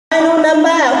number,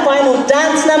 our final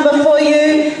dance number for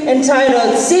you,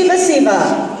 entitled Siva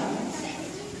Siva.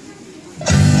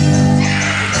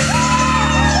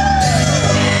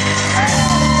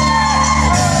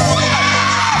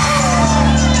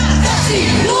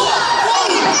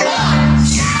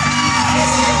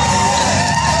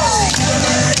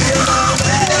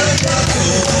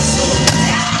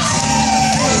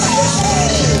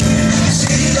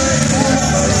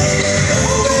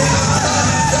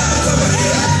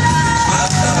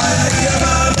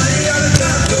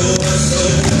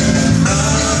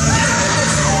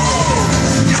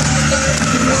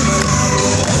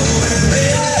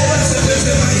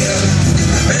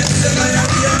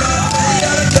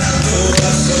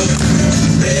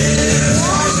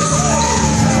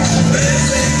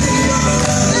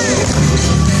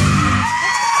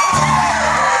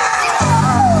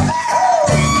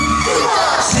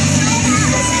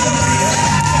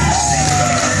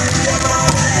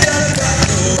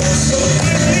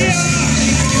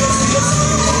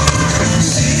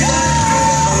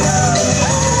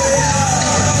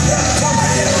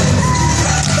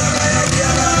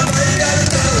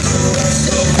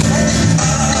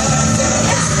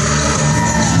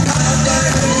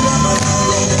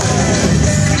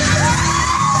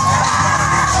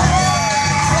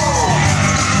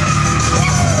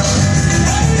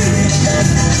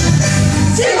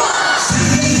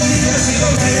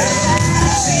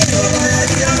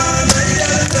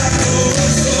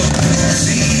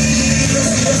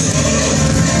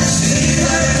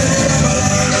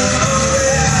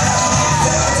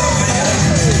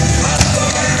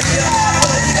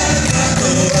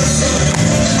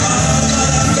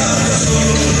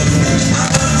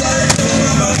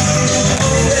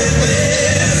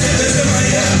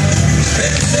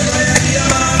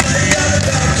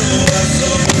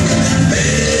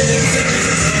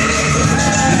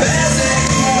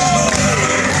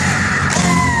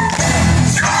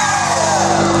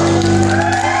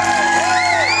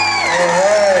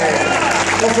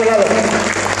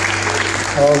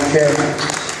 Okay.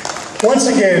 Once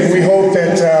again, we hope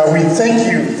that we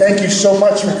thank you so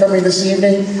much for coming this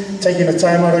evening, taking the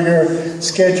time out of your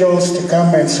schedules to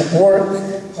come and support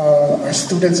our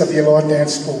students of the Aloha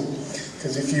Dance School.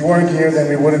 Because if you weren't here, then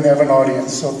we wouldn't have an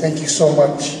audience. So thank you so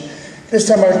much. This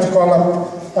time I'd like to call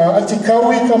up Auntie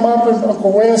Kaui, come up, and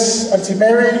Uncle Wes, Auntie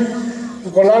Mary,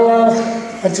 Uncle Lala,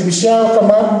 Auntie Michelle,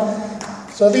 come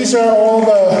up. So these are all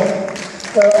the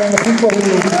people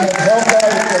who have helped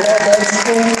out with the Aloha Dance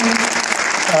School.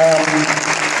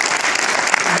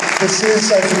 This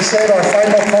is, as we said, our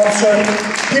final concert.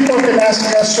 People have been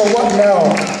asking us, so what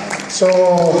now? So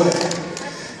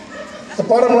the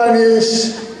bottom line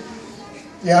is,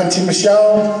 yeah, Auntie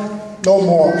Michelle, no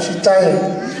more. She's tired.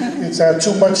 It's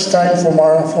too much time from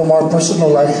our personal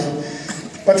life.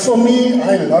 But for me,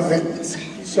 I love it.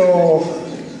 So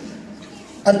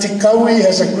Auntie Kaui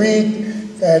has agreed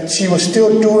that she will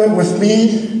still do it with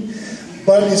me,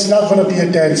 but it's not going to be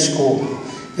a dance school.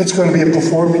 It's going to be a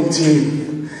performing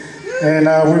team. And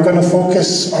we're going to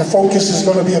focus, our focus is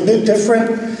going to be a bit different,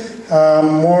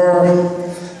 more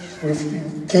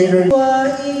with catering.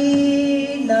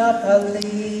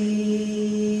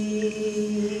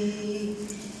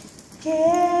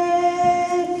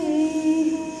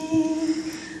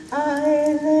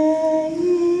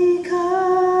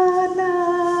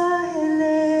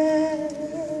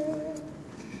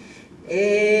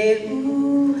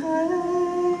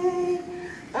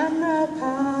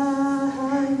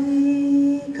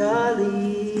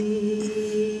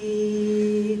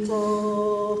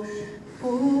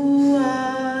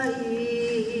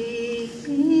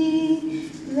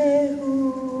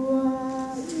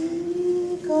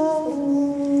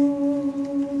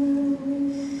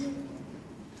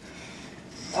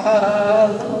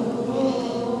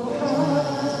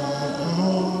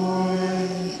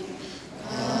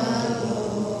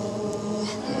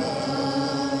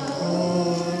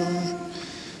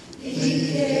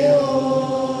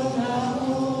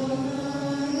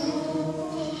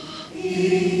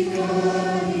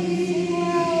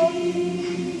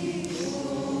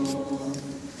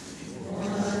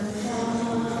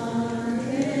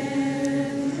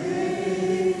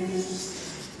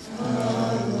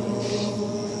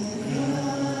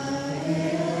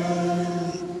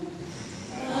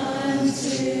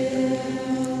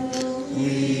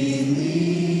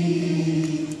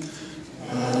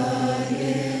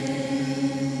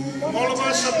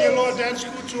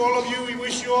 To all of you, we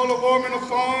wish you all a warm and a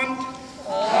fond.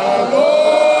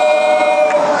 Aloha!